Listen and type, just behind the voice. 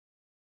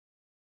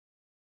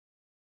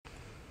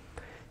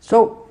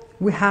So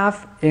we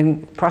have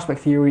in prospect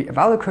theory a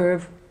value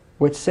curve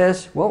which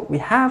says, well, we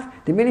have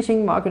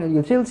diminishing marginal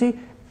utility,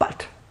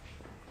 but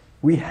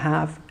we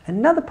have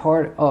another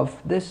part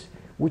of this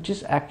which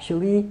is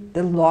actually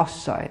the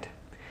loss side.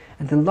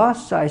 And the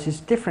loss side is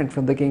different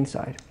from the gain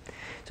side.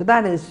 So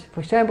that is,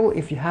 for example,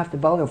 if you have the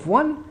value of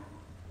 1,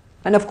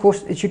 and of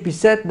course it should be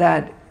said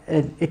that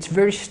it's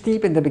very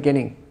steep in the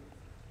beginning.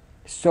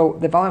 So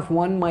the value of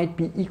 1 might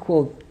be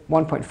equal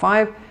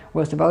 1.5,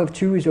 whereas the value of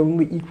 2 is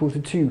only equal to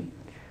 2.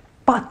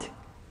 But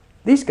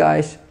these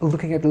guys are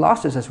looking at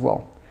losses as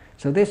well.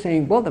 So they're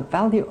saying, well, the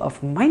value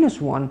of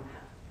 -1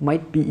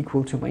 might be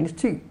equal to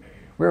 -2.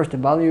 Whereas the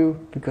value,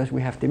 because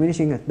we have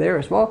diminishing it there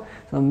as well,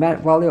 so the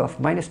value of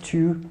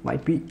 -2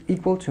 might be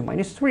equal to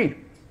 -3.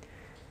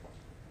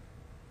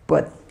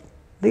 But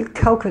they're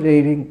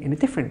calculating in a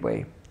different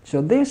way.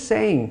 So they're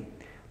saying,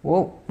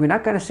 well, we're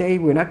not going to say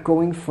we're not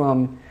going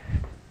from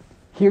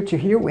here to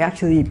here. We're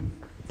actually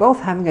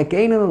both having a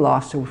gain and a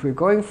loss. So if we're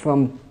going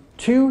from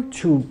 2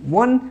 to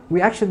 1,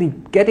 we're actually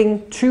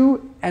getting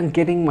 2 and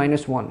getting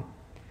 -1.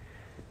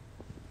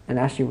 And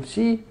as you'll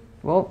see,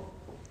 well,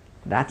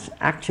 that's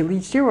actually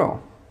 0.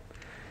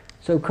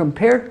 So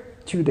compared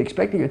to the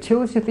expected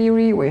utility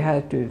theory, where you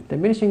had the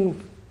diminishing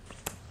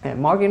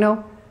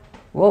marginal,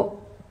 well,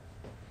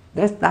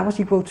 that was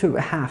equal to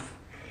a half.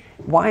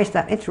 Why is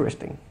that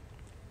interesting?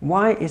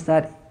 Why is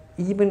that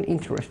even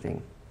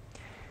interesting?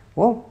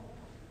 Well,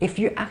 if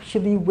you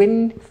actually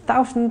win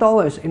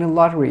 $1,000 in a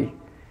lottery,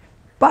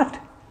 but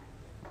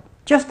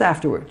just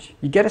afterwards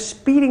you get a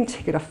speeding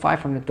ticket of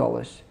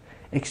 $500,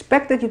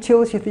 expected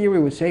utility theory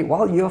would say,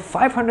 well, you're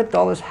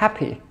 $500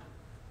 happy.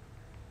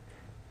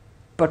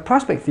 But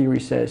prospect theory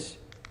says,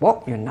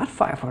 well, you're not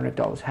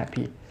 $500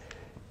 happy.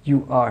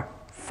 You are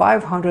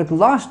 $500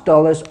 lost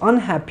dollars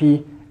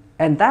unhappy,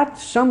 and that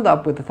summed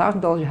up with the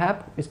 $1,000 you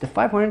have is the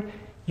 500.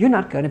 You're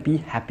not going to be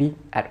happy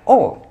at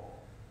all.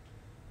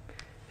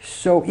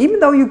 So even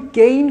though you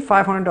gain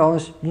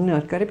 $500, you're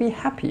not going to be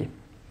happy.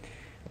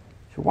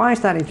 So why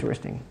is that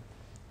interesting?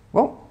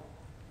 Well,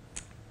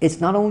 it's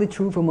not only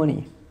true for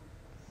money.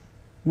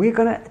 We're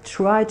going to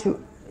try to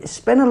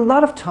spend a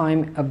lot of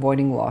time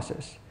avoiding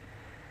losses.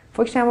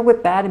 For example,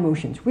 with bad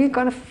emotions, we're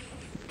going to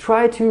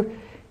try to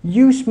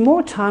use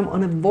more time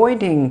on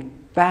avoiding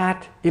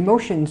bad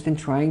emotions than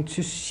trying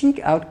to seek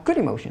out good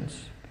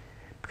emotions.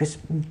 Because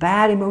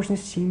bad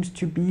emotions seems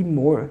to be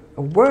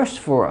worse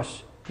for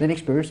us than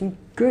experiencing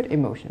good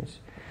emotions.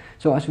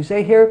 So as we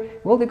say here,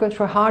 well, they're going to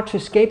try hard to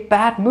escape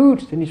bad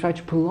moods, then you try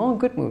to prolong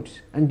good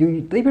moods. And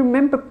they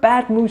remember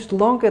bad moods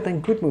longer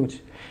than good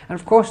moods. And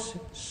of course,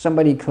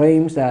 somebody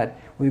claims that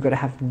we've got to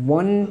have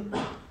one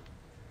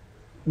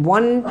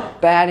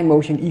bad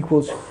emotion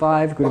equals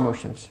 5 good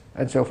emotions,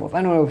 and so forth.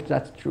 I don't know if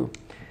that's true.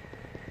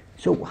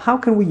 So how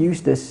can we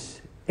use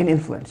this in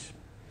influence?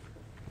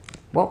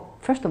 Well,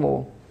 first of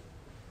all,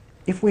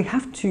 if we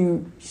have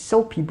to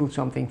sell people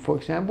something, for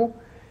example,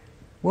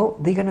 well,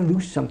 they're going to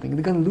lose something.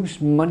 They're going to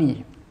lose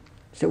money.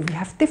 So if we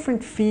have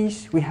different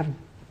fees, we have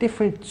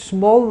different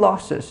small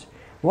losses,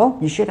 well,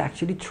 you should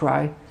actually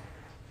try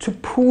to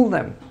pool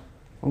them.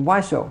 And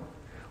why so?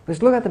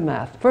 Let's look at the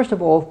math. First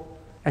of all,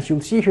 as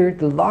you'll see here,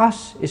 the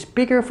loss is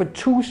bigger for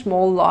 2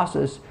 small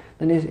losses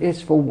than it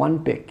is for 1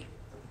 big.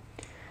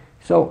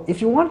 So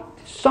if you want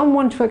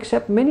someone to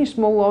accept many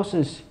small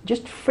losses,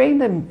 just frame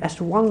them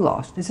as 1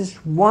 loss. This is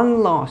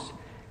 1 loss.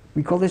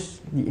 We call this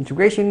the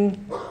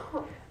integration,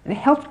 and it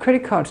helps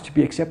credit cards to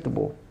be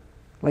acceptable.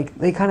 Like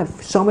they kind of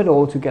sum it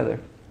all together.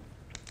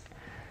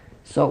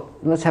 So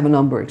let's have a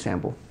number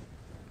example.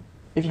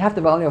 If you have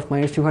the value of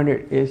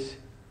 -200 is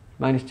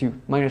 -2,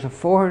 minus of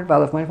 400,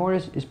 value of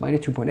 -400 is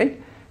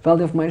 -2.8,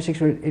 value of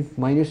 -600 is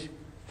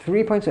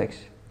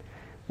 -3.6.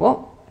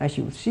 Well, as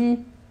you will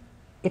see,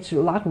 it's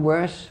a lot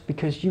worse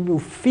because you will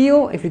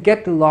feel if you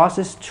get the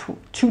losses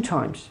two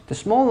times. The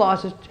small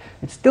losses,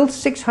 it's still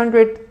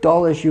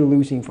 $600 you're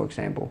losing, for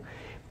example.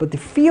 But the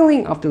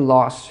feeling of the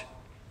loss,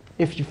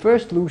 if you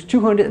first lose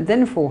 200 and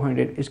then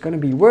 400, is going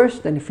to be worse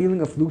than the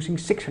feeling of losing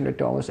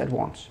 $600 at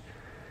once.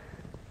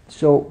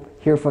 So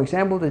here, for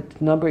example, the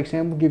number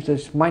example gives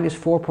us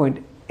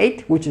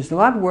 -4.8, which is a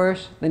lot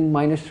worse than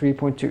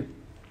 -3.2.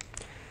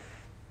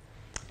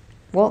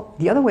 Well,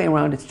 the other way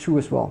around is true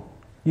as well.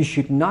 You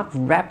should not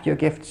wrap your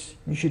gifts.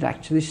 You should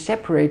actually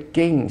separate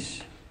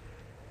gains.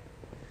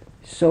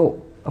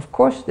 So, of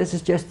course, this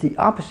is just the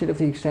opposite of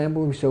the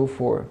example we saw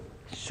for.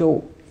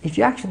 So, if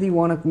you actually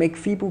want to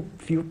make people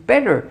feel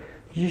better,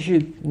 you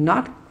should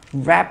not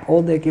wrap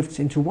all their gifts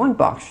into 1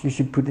 box. You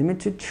should put them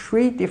into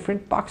 3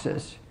 different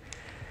boxes.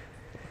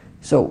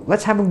 So,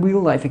 let's have a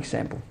real-life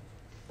example.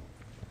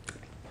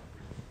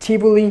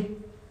 Tivoli,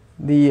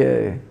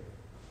 the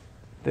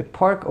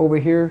park over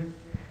here,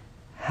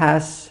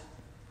 has,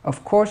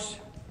 of course,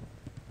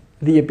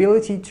 the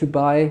ability to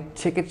buy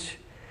tickets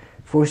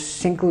for a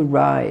single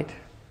ride.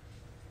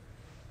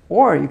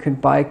 Or you can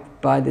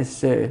buy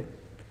this,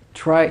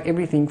 try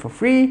everything for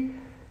free,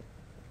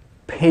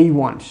 pay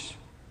once.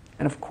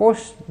 And of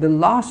course, the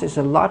loss is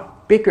a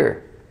lot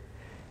bigger.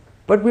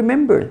 But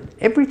remember,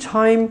 every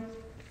time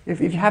if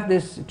you have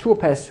this tour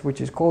pass,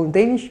 which is called in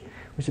Danish,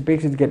 which is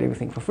basically to get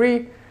everything for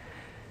free,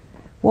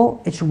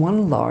 well, it's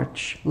one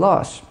large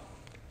loss.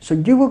 So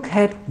you will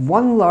get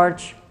one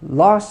large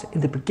loss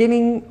in the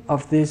beginning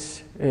of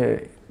this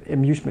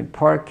amusement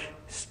park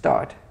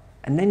start,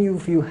 and then you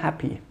feel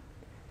happy.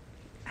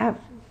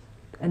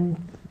 And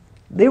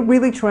they're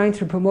really trying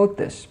to promote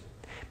this,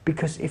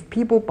 because if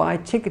people buy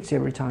tickets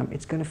every time,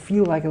 it's going to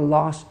feel like a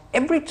loss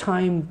every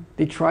time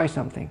they try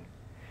something.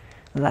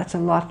 And that's a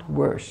lot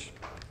worse.